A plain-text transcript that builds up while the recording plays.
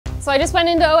So I just went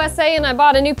into OSA and I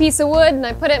bought a new piece of wood and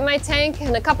I put it in my tank,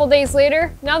 and a couple days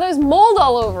later, now there's mold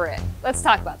all over it. Let's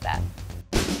talk about that.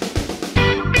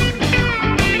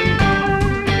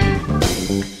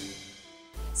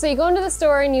 So you go into the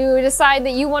store and you decide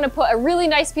that you want to put a really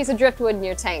nice piece of driftwood in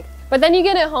your tank. But then you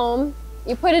get it home,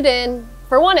 you put it in,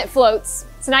 for one it floats,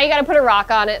 so now you gotta put a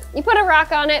rock on it. You put a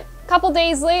rock on it, a couple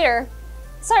days later,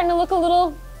 it's starting to look a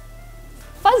little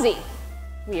fuzzy.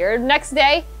 Weird. Next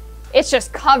day, it's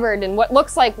just covered in what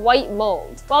looks like white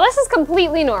mold. Well, this is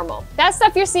completely normal. That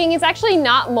stuff you're seeing is actually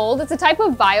not mold, it's a type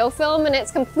of biofilm and it's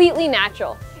completely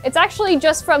natural. It's actually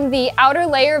just from the outer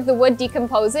layer of the wood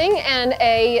decomposing, and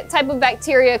a type of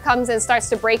bacteria comes and starts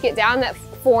to break it down that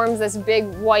forms this big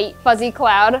white fuzzy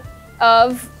cloud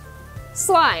of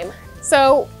slime.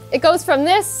 So it goes from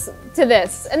this to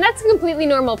this, and that's a completely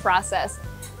normal process.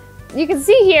 You can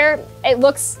see here, it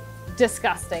looks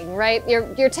disgusting, right?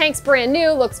 Your tank's brand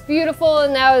new, looks beautiful,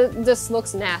 and now it just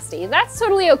looks nasty. That's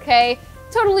totally okay,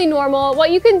 totally normal. What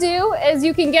you can do is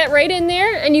you can get right in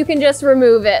there and you can just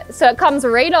remove it. So it comes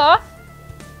right off.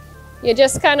 You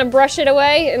just kind of brush it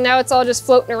away and now it's all just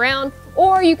floating around.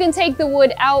 Or you can take the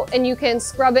wood out and you can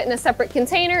scrub it in a separate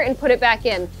container and put it back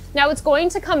in. Now it's going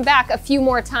to come back a few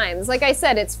more times. Like I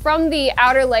said, it's from the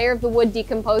outer layer of the wood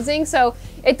decomposing, so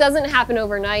it doesn't happen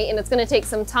overnight and it's gonna take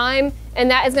some time,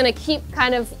 and that is gonna keep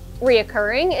kind of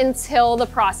reoccurring until the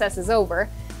process is over,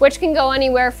 which can go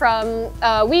anywhere from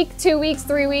a week, 2 weeks,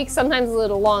 3 weeks, sometimes a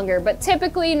little longer, but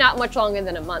typically not much longer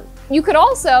than a month. You could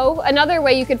also, another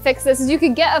way you could fix this is you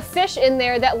could get a fish in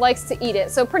there that likes to eat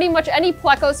it. So pretty much any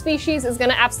pleco species is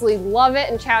gonna absolutely love it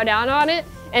and chow down on it,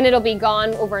 and it'll be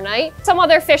gone overnight. Some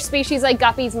other fish species like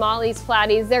guppies, mollies,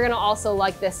 platies, they're gonna also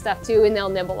like this stuff too, and they'll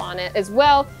nibble on it as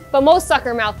well. But most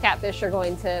sucker mouth catfish are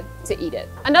going to eat it.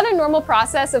 Another normal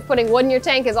process of putting wood in your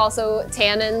tank is also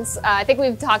tannins. I think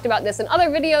we've talked about this in other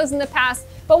videos in the past,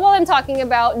 but while I'm talking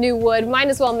about new wood, might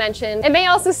as well mention, it may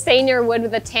also stain your wood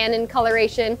with a tannin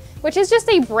coloration, which is just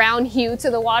a brown hue to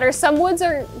the water. Some woods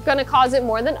are gonna cause it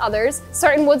more than others.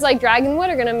 Certain woods like dragonwood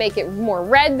are gonna make it more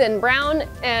red than brown,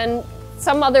 and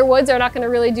some other woods are not gonna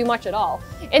really do much at all.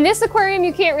 In this aquarium,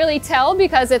 you can't really tell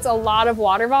because it's a lot of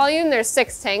water volume. There's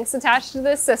 6 tanks attached to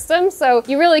this system, so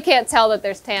you really can't tell that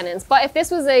there's tannins. But if this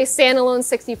was a standalone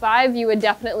 65, you would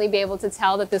definitely be able to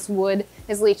tell that this wood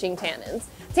is leaching tannins.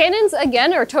 Tannins,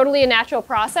 again, are totally a natural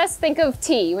process. Think of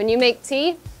tea. When you make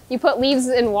tea, you put leaves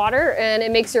in water and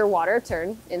it makes your water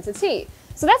turn into tea.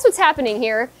 So that's what's happening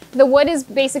here. The wood is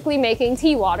basically making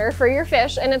tea water for your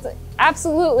fish, and it's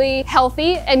absolutely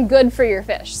healthy and good for your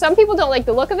fish. Some people don't like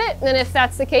the look of it, and if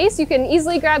that's the case, you can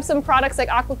easily grab some products like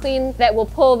AquaClean that will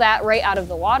pull that right out of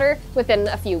the water within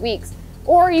a few weeks.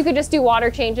 Or you could just do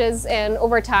water changes, and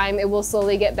over time it will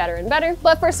slowly get better and better.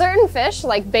 But for certain fish,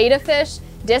 like betta fish,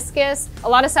 discus, a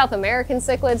lot of South American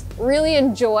cichlids really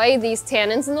enjoy these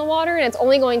tannins in the water, and it's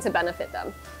only going to benefit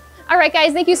them. All right,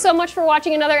 guys, thank you so much for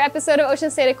watching another episode of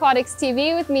Ocean State Aquatics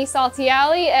TV with me, Salty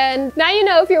Allie. And now you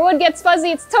know if your wood gets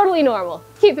fuzzy, it's totally normal.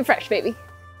 Keep it fresh, baby.